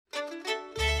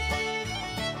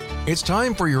It's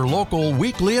time for your local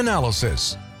weekly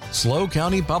analysis. SLO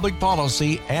County Public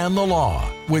Policy and the Law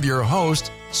with your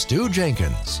host, Stu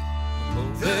Jenkins.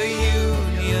 The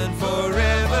Union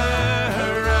forever,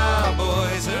 hurrah,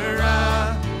 boys,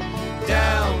 hurrah.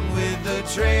 Down with the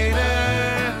traitor,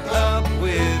 up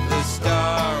with the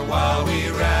star. While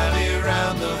we rally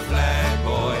round the flag,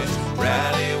 boys,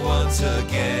 rally once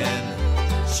again,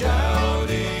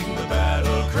 shouting the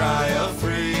battle cry of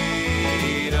freedom.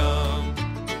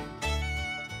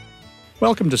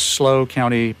 Welcome to SLO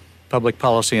County Public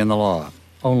Policy and the Law,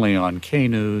 only on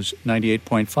K-News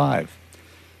 98.5.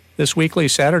 This weekly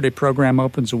Saturday program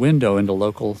opens a window into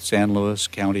local San Luis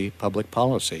County public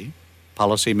policy,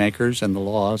 policymakers, and the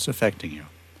laws affecting you.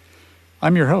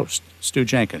 I'm your host, Stu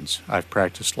Jenkins. I've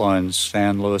practiced law in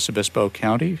San Luis Obispo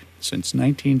County since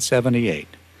 1978,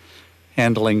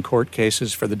 handling court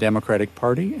cases for the Democratic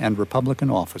Party and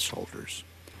Republican office holders.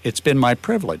 It's been my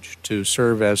privilege to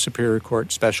serve as Superior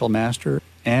Court Special Master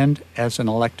and as an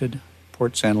elected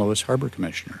Port San Luis Harbor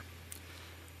Commissioner.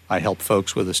 I help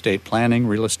folks with estate planning,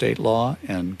 real estate law,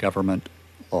 and government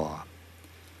law.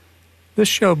 This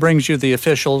show brings you the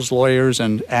officials, lawyers,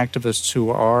 and activists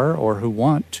who are or who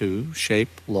want to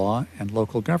shape law and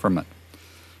local government.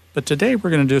 But today we're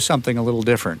going to do something a little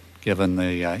different, given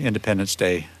the Independence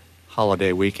Day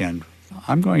holiday weekend.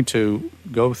 I'm going to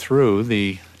go through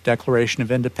the Declaration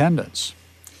of Independence.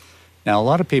 Now, a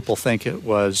lot of people think it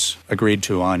was agreed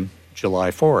to on July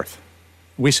 4th.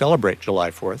 We celebrate July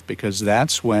 4th because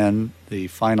that's when the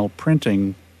final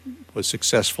printing was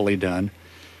successfully done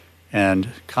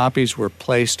and copies were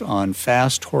placed on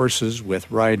fast horses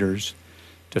with riders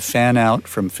to fan out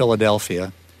from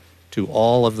Philadelphia to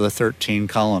all of the 13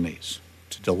 colonies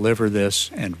to deliver this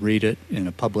and read it in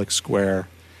a public square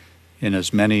in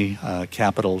as many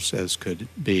capitals as could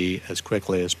be as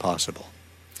quickly as possible.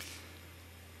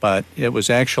 But it was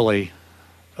actually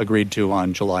agreed to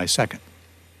on July 2nd,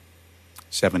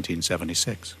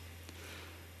 1776.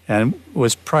 And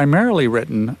was primarily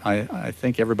written, I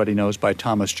think everybody knows, by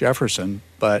Thomas Jefferson,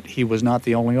 but he was not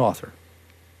the only author.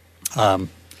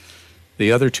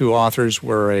 The other two authors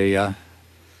were a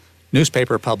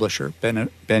newspaper publisher,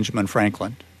 Benjamin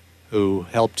Franklin, who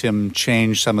helped him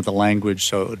change some of the language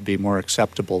so it would be more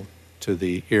acceptable to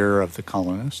the ear of the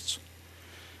colonists.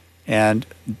 And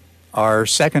our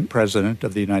second president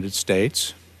of the United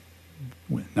States,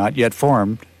 not yet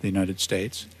formed the United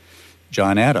States,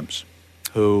 John Adams,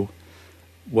 who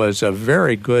was a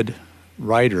very good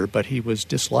writer, but he was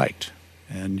disliked.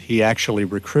 And he actually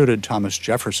recruited Thomas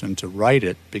Jefferson to write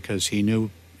it because he knew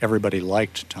everybody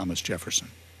liked Thomas Jefferson.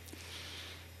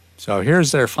 So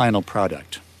here's their final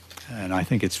product. And I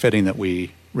think it's fitting that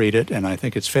we read it, and I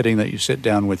think it's fitting that you sit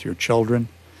down with your children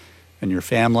and your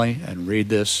family and read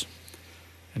this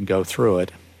and go through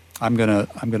it. I'm gonna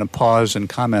pause and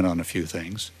comment on a few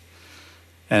things.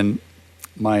 And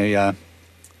my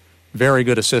very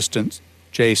good assistant,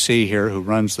 JC here, who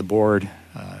runs the board,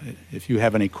 if you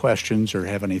have any questions or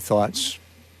have any thoughts,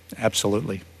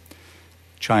 absolutely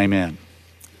chime in.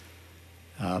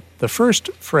 The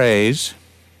first phrase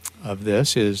of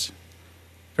this is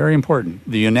very important.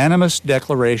 The unanimous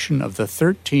declaration of the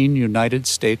 13 United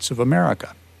States of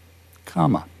America,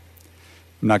 comma.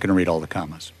 I'm not going to read all the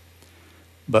commas.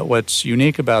 But what's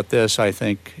unique about this, I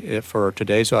think, for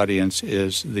today's audience,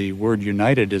 is the word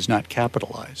united is not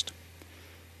capitalized.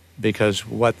 Because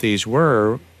what these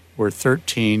were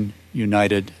 13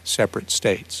 united separate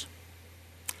states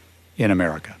in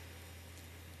America.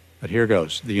 But here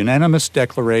goes. The unanimous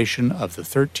declaration of the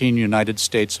 13 United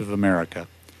States of America,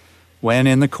 when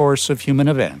in the course of human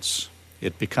events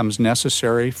it becomes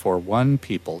necessary for one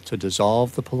people to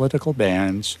dissolve the political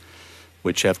bands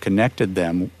which have connected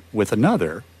them with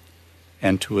another,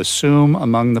 and to assume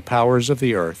among the powers of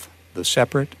the earth the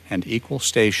separate and equal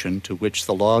station to which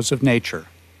the laws of nature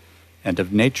and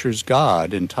of nature's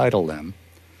God entitle them,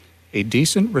 a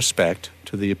decent respect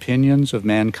to the opinions of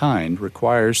mankind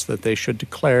requires that they should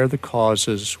declare the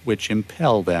causes which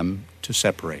impel them to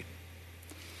separate.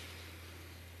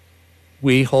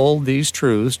 We hold these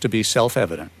truths to be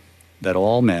self-evident, that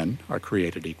all men are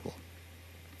created equal,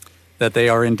 that they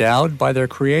are endowed by their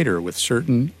Creator with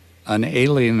certain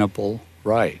unalienable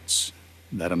rights,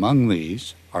 that among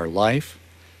these are life,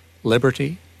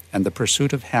 liberty, and the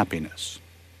pursuit of happiness,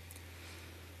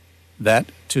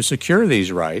 that to secure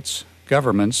these rights,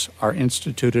 governments are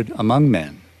instituted among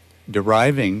men,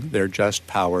 deriving their just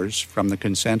powers from the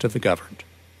consent of the governed,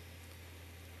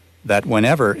 that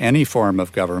whenever any form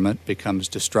of government becomes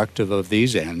destructive of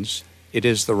these ends, it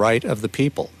is the right of the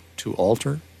people to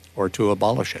alter or to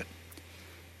abolish it,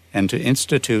 and to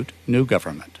institute new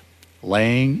government,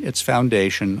 laying its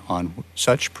foundation on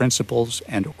such principles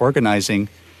and organizing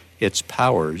its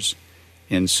powers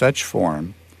in such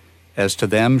form as to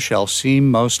them shall seem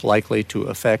most likely to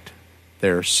affect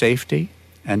their safety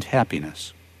and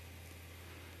happiness.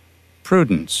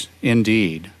 Prudence,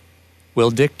 indeed,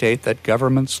 will dictate that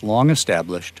governments long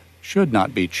established should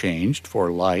not be changed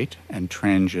for light and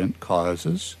transient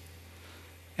causes,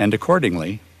 and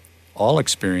accordingly, all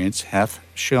experience hath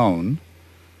shown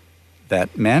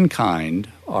that mankind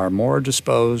are more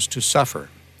disposed to suffer,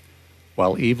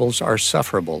 while evils are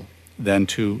sufferable, than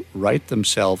to right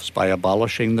themselves by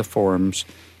abolishing the forms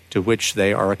to which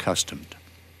they are accustomed.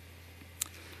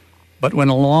 But when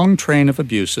a long train of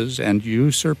abuses and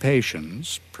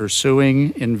usurpations,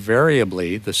 pursuing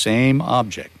invariably the same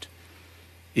object,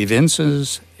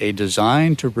 evinces a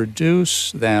design to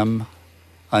reduce them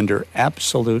under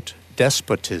absolute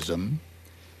despotism,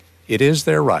 it is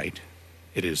their right,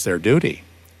 it is their duty,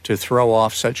 to throw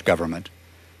off such government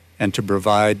and to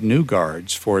provide new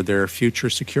guards for their future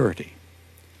security.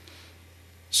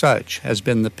 Such has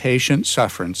been the patient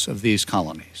sufferance of these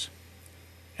colonies,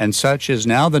 and such is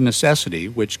now the necessity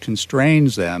which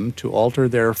constrains them to alter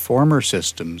their former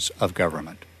systems of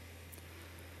government.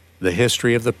 The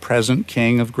history of the present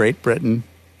King of Great Britain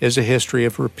is a history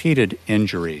of repeated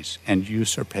injuries and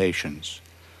usurpations,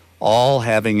 all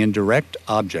having in direct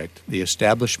object the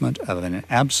establishment of an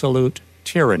absolute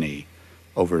tyranny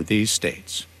over these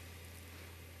states.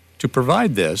 To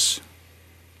provide this,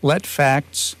 let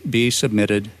facts be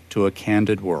submitted to a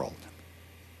candid world.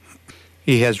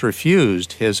 He has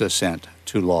refused his assent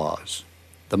to laws,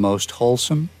 the most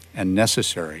wholesome and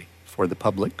necessary for the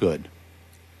public good.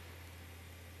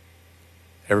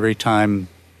 Every time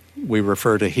we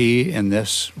refer to he in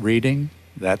this reading,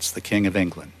 that's the King of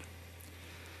England.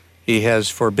 He has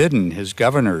forbidden his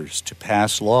governors to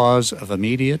pass laws of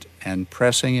immediate and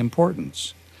pressing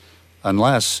importance,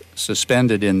 unless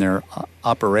suspended in their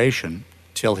operation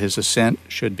till his assent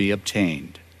should be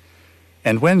obtained.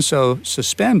 And when so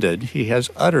suspended, he has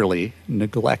utterly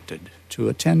neglected to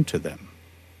attend to them.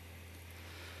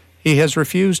 He has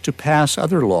refused to pass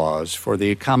other laws for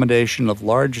the accommodation of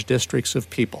large districts of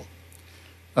people,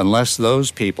 unless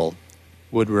those people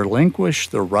would relinquish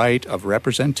the right of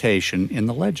representation in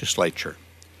the legislature,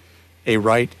 a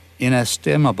right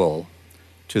inestimable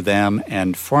to them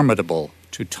and formidable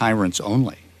to tyrants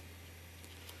only.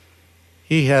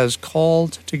 He has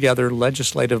called together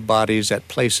legislative bodies at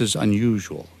places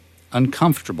unusual,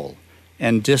 uncomfortable,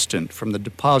 and distant from the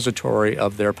depository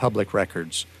of their public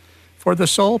records, for the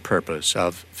sole purpose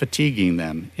of fatiguing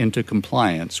them into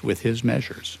compliance with his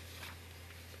measures.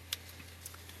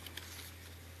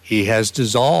 He has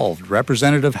dissolved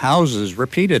representative houses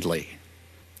repeatedly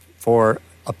for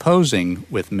opposing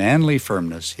with manly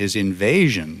firmness his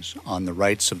invasions on the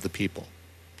rights of the people.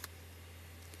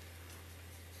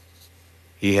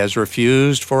 He has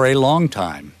refused for a long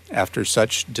time, after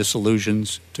such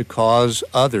dissolutions, to cause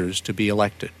others to be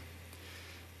elected,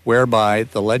 whereby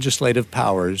the legislative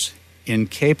powers,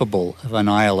 incapable of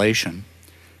annihilation,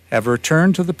 have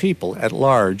returned to the people at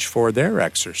large for their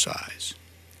exercise,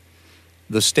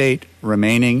 the state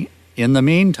remaining in the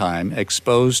meantime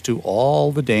exposed to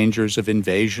all the dangers of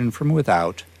invasion from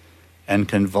without and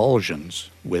convulsions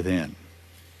within.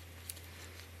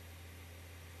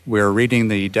 We're reading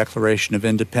the Declaration of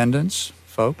Independence,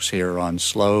 folks, here on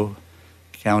SLO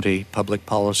County Public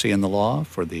Policy and the Law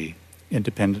for the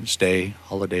Independence Day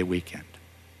holiday weekend.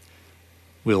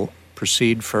 We'll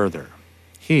proceed further.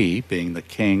 He, being the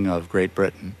King of Great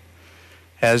Britain,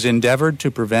 has endeavored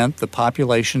to prevent the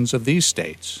populations of these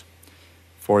states,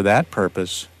 for that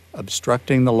purpose,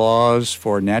 obstructing the laws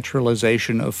for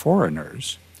naturalization of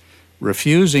foreigners,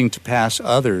 refusing to pass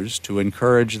others to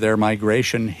encourage their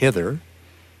migration hither,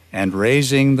 and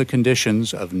raising the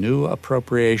conditions of new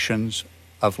appropriations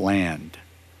of land.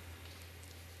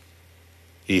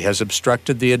 He has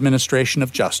obstructed the administration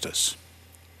of justice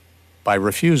by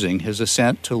refusing his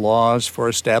assent to laws for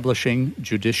establishing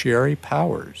judiciary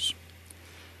powers.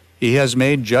 He has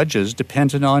made judges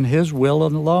dependent on his will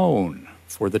alone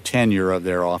for the tenure of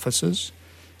their offices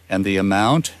and the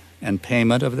amount and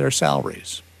payment of their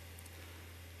salaries.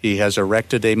 He has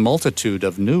erected a multitude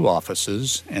of new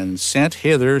offices and sent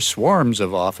hither swarms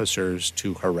of officers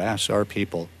to harass our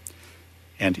people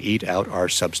and eat out our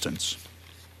substance.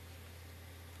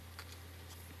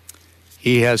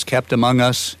 He has kept among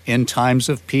us in times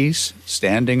of peace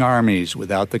standing armies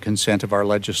without the consent of our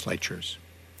legislatures.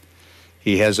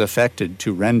 He has affected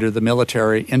to render the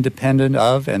military independent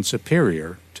of and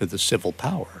superior to the civil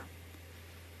power.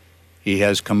 He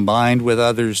has combined with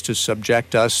others to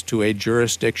subject us to a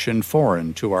jurisdiction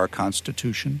foreign to our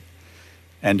Constitution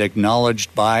and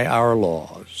acknowledged by our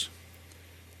laws,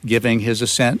 giving his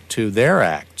assent to their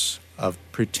acts of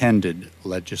pretended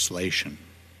legislation.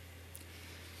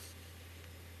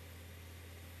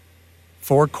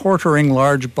 For quartering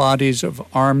large bodies of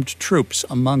armed troops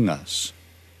among us,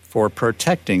 for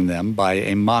protecting them by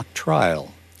a mock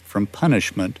trial from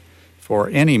punishment for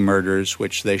any murders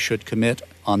which they should commit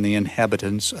on the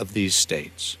inhabitants of these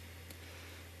states,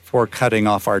 for cutting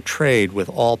off our trade with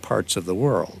all parts of the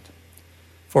world,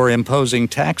 for imposing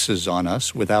taxes on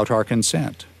us without our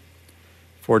consent,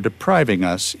 for depriving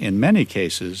us in many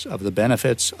cases of the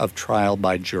benefits of trial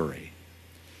by jury,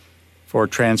 for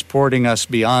transporting us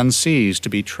beyond seas to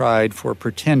be tried for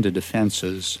pretended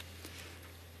offenses,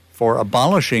 for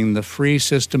abolishing the free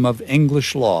system of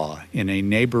English law in a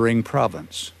neighboring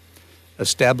province,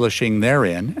 establishing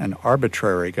therein an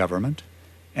arbitrary government,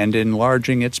 and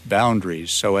enlarging its boundaries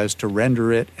so as to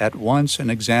render it at once an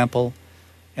example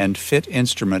and fit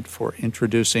instrument for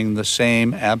introducing the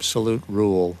same absolute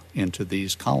rule into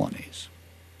these colonies,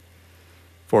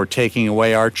 for taking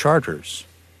away our charters,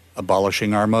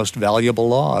 abolishing our most valuable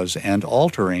laws, and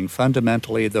altering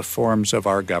fundamentally the forms of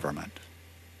our government,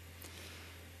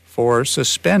 for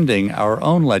suspending our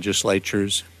own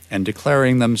legislatures and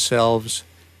declaring themselves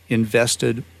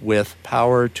invested with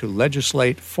power to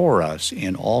legislate for us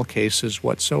in all cases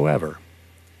whatsoever.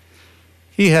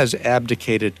 He has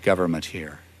abdicated government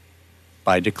here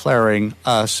by declaring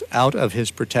us out of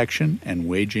his protection and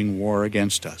waging war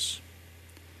against us.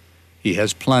 He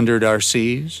has plundered our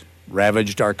seas,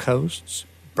 ravaged our coasts,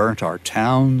 burnt our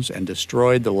towns, and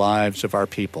destroyed the lives of our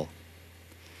people.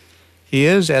 He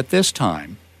is at this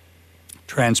time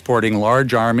transporting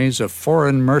large armies of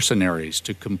foreign mercenaries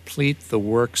to complete the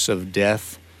works of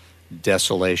death,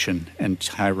 desolation, and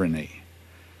tyranny,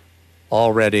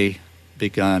 already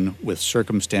begun with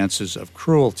circumstances of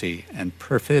cruelty and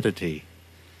perfidy,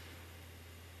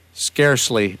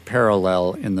 scarcely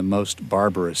parallel in the most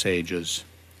barbarous ages,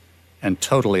 and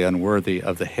totally unworthy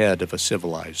of the head of a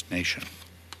civilized nation.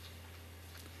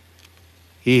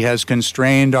 He has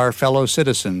constrained our fellow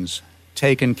citizens,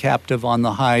 taken captive on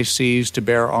the high seas to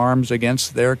bear arms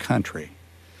against their country,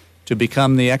 to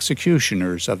become the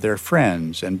executioners of their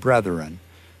friends and brethren,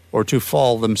 or to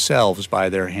fall themselves by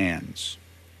their hands.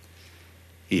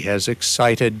 He has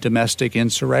excited domestic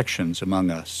insurrections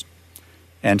among us,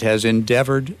 and has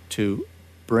endeavored to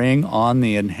bring on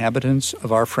the inhabitants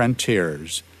of our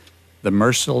frontiers the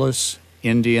merciless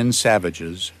Indian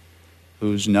savages,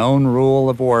 whose known rule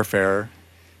of warfare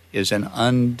is an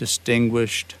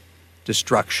undistinguished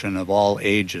destruction of all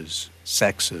ages,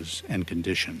 sexes, and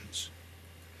conditions.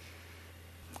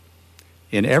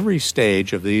 In every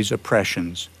stage of these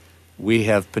oppressions, we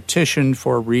have petitioned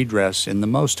for redress in the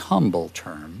most humble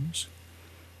terms.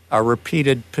 Our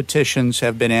repeated petitions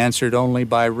have been answered only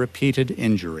by repeated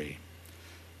injury.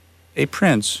 A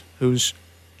prince whose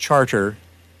charter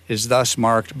is thus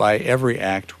marked by every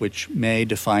act which may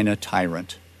define a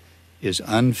tyrant is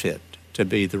unfit to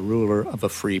be the ruler of a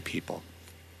free people.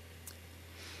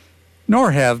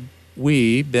 Nor have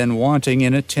we been wanting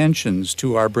in attentions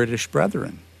to our British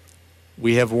brethren.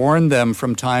 We have warned them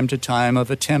from time to time of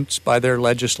attempts by their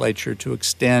legislature to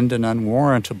extend an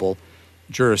unwarrantable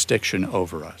jurisdiction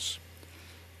over us.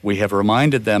 We have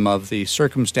reminded them of the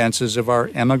circumstances of our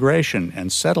emigration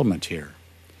and settlement here.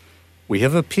 We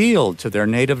have appealed to their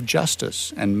native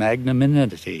justice and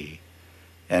magnanimity,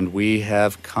 and we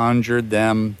have conjured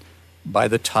them by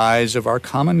the ties of our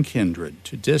common kindred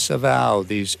to disavow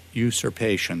these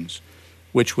usurpations,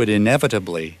 which would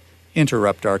inevitably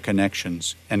interrupt our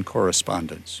connections and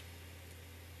correspondence.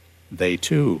 They,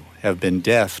 too, have been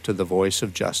deaf to the voice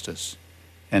of justice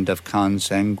and of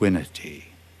consanguinity.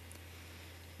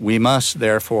 We must,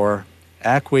 therefore,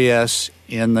 acquiesce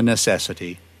in the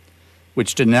necessity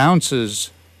which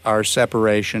denounces our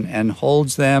separation and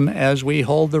holds them as we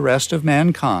hold the rest of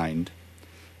mankind,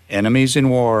 enemies in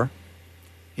war,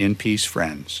 in peace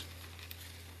friends.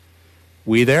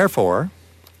 We, therefore,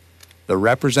 the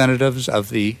representatives of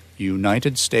the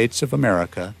United States of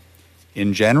America,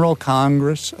 in General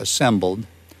Congress assembled,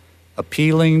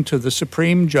 appealing to the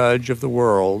Supreme Judge of the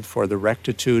world for the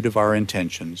rectitude of our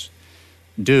intentions,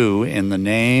 do, in the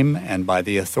name and by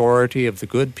the authority of the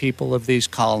good people of these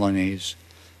colonies,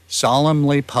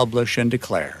 solemnly publish and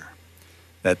declare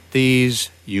that these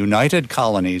united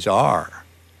colonies are,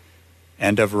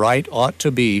 and of right ought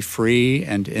to be, free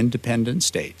and independent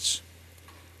states,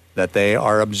 that they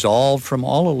are absolved from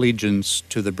all allegiance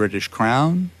to the British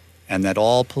Crown, and that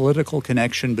all political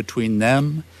connection between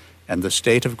them and the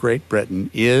state of Great Britain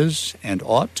is and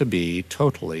ought to be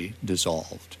totally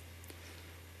dissolved.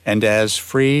 And as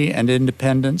free and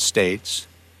independent states,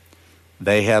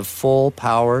 They have full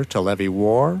power to levy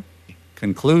war,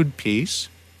 conclude peace,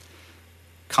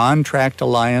 contract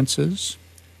alliances,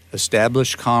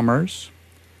 establish commerce,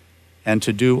 and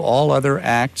to do all other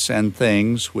acts and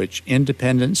things which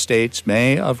independent states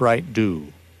may of right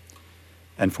do.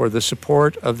 And for the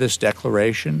support of this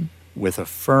declaration, with a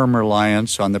firm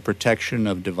reliance on the protection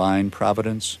of divine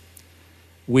providence,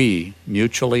 we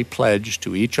mutually pledge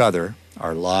to each other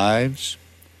our lives,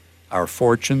 our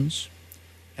fortunes,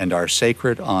 and our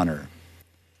sacred honor.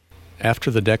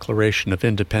 After the Declaration of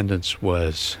Independence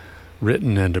was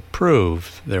written and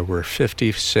approved, there were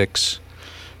 56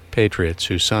 patriots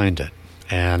who signed it.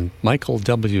 And Michael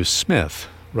W. Smith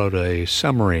wrote a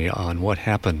summary on what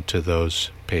happened to those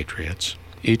patriots.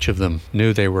 Each of them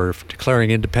knew they were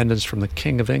declaring independence from the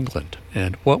King of England.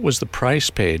 And what was the price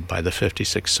paid by the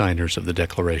 56 signers of the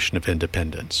Declaration of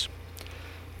Independence?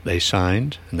 They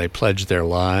signed and they pledged their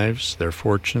lives, their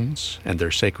fortunes, and their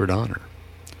sacred honor.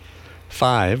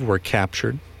 5 were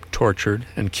captured, tortured,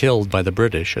 and killed by the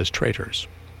British as traitors.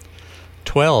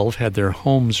 12 had their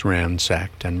homes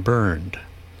ransacked and burned.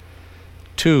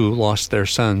 2 lost their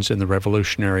sons in the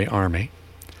Revolutionary Army.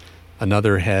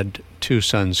 Another had 2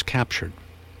 sons captured.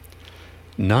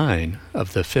 9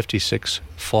 of the 56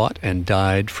 fought and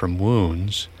died from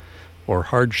wounds or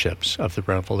hardships of the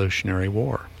Revolutionary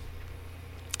War.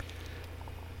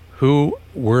 Who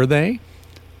were they?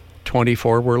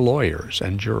 24 were lawyers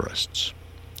and jurists.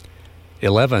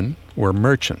 11 were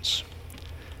merchants.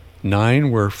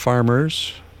 9 were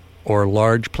farmers or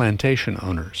large plantation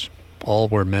owners. All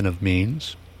were men of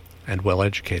means and well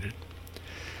educated.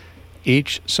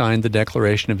 Each signed the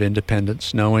Declaration of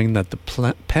Independence knowing that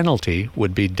the penalty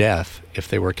would be death if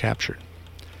they were captured.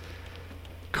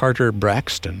 Carter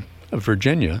Braxton of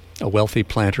Virginia, a wealthy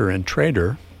planter and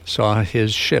trader, saw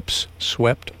his ships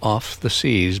swept off the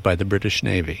seas by the British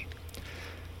Navy.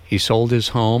 He sold his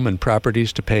home and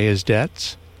properties to pay his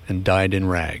debts and died in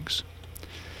rags.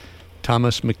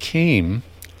 Thomas McKean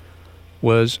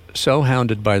was so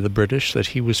hounded by the British that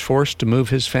he was forced to move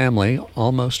his family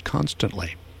almost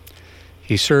constantly.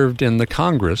 He served in the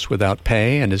Congress without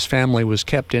pay, and his family was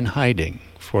kept in hiding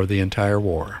for the entire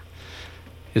war.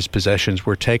 His possessions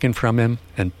were taken from him,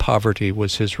 and poverty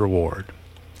was his reward.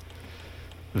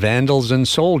 Vandals and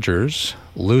soldiers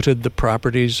looted the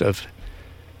properties of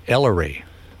Ellery,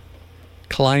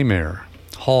 Clymere,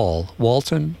 Hall,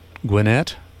 Walton,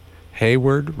 Gwinnett,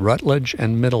 Hayward, Rutledge,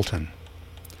 and Middleton.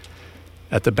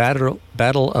 At the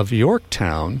Battle of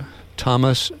Yorktown,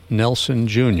 Thomas Nelson,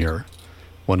 Jr.,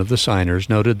 one of the signers,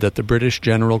 noted that the British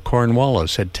General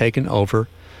Cornwallis had taken over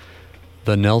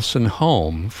the Nelson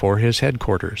home for his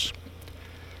headquarters.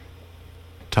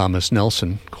 Thomas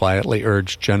Nelson quietly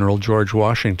urged General George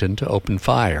Washington to open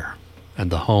fire,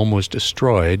 and the home was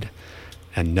destroyed,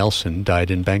 and Nelson died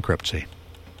in bankruptcy.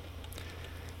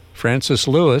 Francis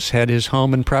Lewis had his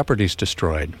home and properties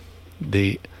destroyed.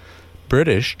 The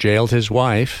British jailed his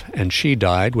wife, and she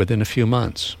died within a few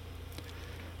months.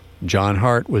 John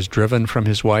Hart was driven from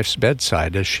his wife's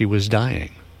bedside as she was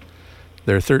dying.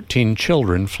 Their 13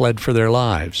 children fled for their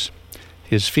lives.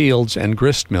 His fields and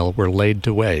gristmill were laid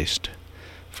to waste.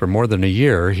 For more than a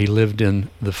year, he lived in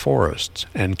the forests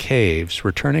and caves,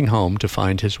 returning home to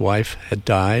find his wife had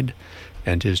died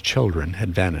and his children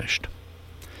had vanished.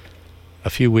 A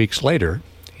few weeks later,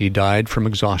 he died from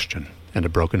exhaustion and a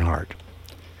broken heart.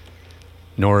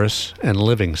 Norris and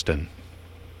Livingston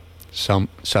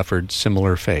suffered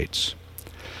similar fates.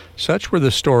 Such were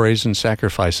the stories and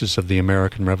sacrifices of the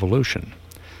American Revolution.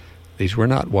 These were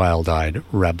not wild-eyed,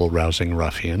 rabble-rousing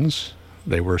ruffians.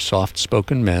 They were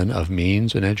soft-spoken men of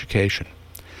means and education.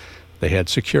 They had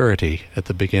security at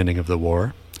the beginning of the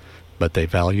war, but they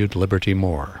valued liberty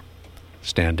more,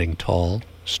 standing tall,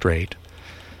 straight,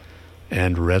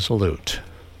 and resolute.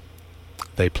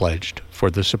 They pledged for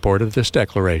the support of this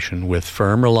declaration with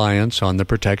firm reliance on the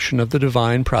protection of the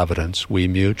divine providence. We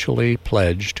mutually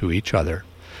pledge to each other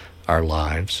our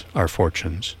lives, our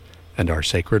fortunes, and our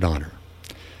sacred honor.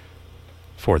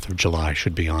 4th of July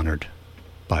should be honored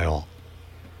by all.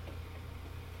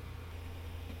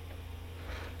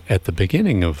 At the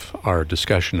beginning of our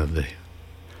discussion of the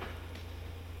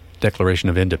Declaration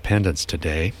of Independence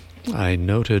today, I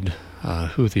noted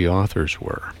who the authors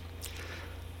were.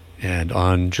 And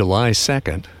on July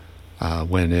 2nd,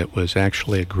 when it was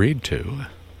actually agreed to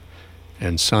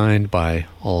and signed by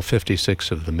all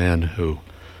 56 of the men who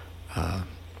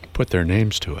put their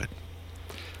names to it,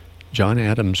 John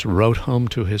Adams wrote home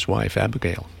to his wife,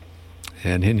 Abigail.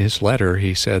 And in his letter,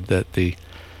 he said that the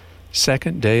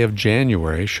 2nd day of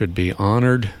January should be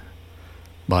honored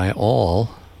by all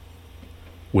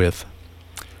with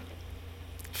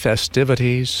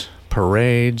festivities,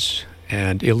 parades,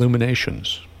 and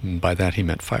illuminations. And by that he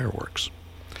meant fireworks.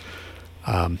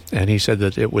 And he said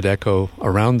that it would echo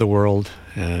around the world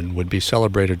and would be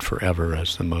celebrated forever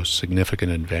as the most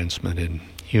significant advancement in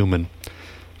human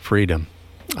freedom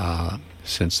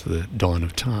since the dawn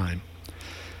of time.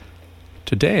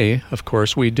 Today, of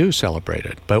course, we do celebrate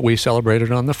it, but we celebrate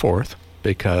it on the 4th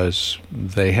because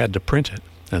they had to print it,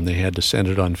 and they had to send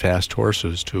it on fast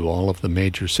horses to all of the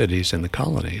major cities in the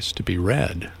colonies to be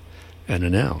read and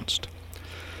announced.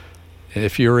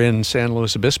 If you're in San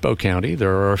Luis Obispo County,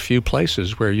 there are a few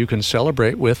places where you can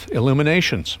celebrate with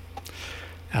illuminations.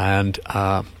 And,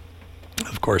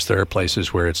 of course, there are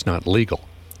places where it's not legal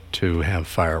to have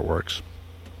fireworks.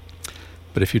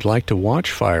 But if you'd like to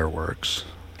watch fireworks,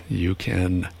 you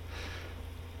can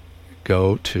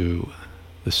go to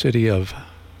the city of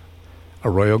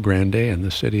Arroyo Grande and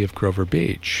the city of Grover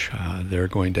Beach. They're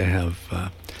going to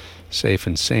have Safe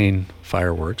and Sane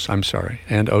fireworks, and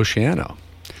Oceano.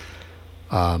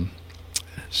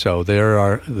 So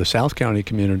the South County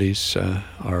communities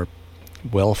are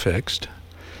well fixed.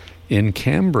 In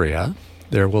Cambria,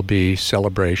 there will be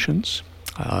celebrations,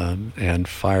 and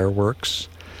fireworks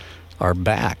are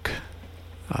back.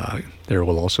 There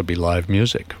will also be live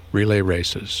music, relay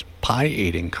races,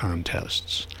 pie-eating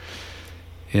contests.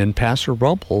 In Paso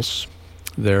Robles,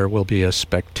 there will be a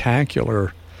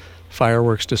spectacular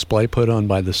fireworks display put on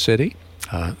by the city.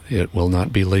 It will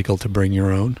not be legal to bring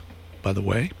your own, by the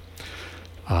way.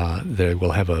 They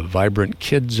will have a vibrant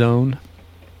kid zone.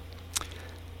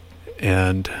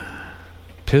 And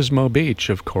Pismo Beach,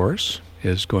 of course,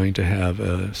 is going to have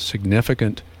a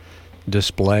significant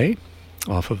display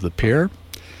off of the pier.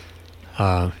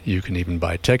 You can even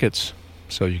buy tickets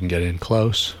so you can get in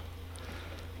close.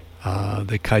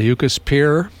 The Cayucas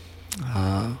Pier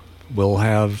will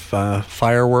have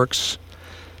fireworks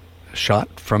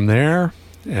shot from there,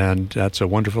 and that's a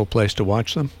wonderful place to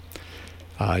watch them.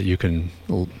 You can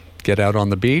get out on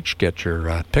the beach, get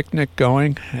your picnic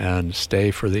going, and stay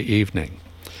for the evening.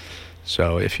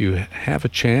 So if you have a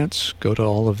chance, go to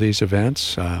all of these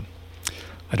events.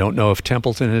 I don't know if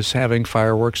Templeton is having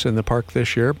fireworks in the park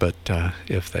this year, but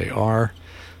if they are,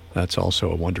 that's also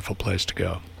a wonderful place to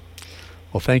go.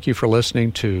 Well, thank you for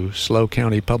listening to SLO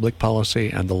County Public Policy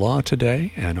and the Law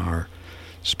today and our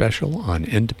special on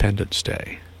Independence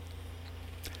Day.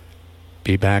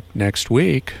 Be back next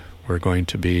week. We're going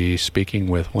to be speaking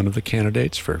with one of the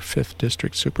candidates for 5th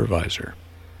District Supervisor.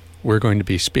 We're going to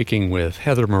be speaking with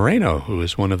Heather Moreno, who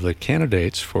is one of the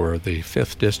candidates for the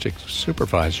 5th District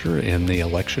Supervisor in the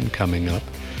election coming up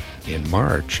in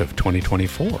March of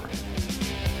 2024.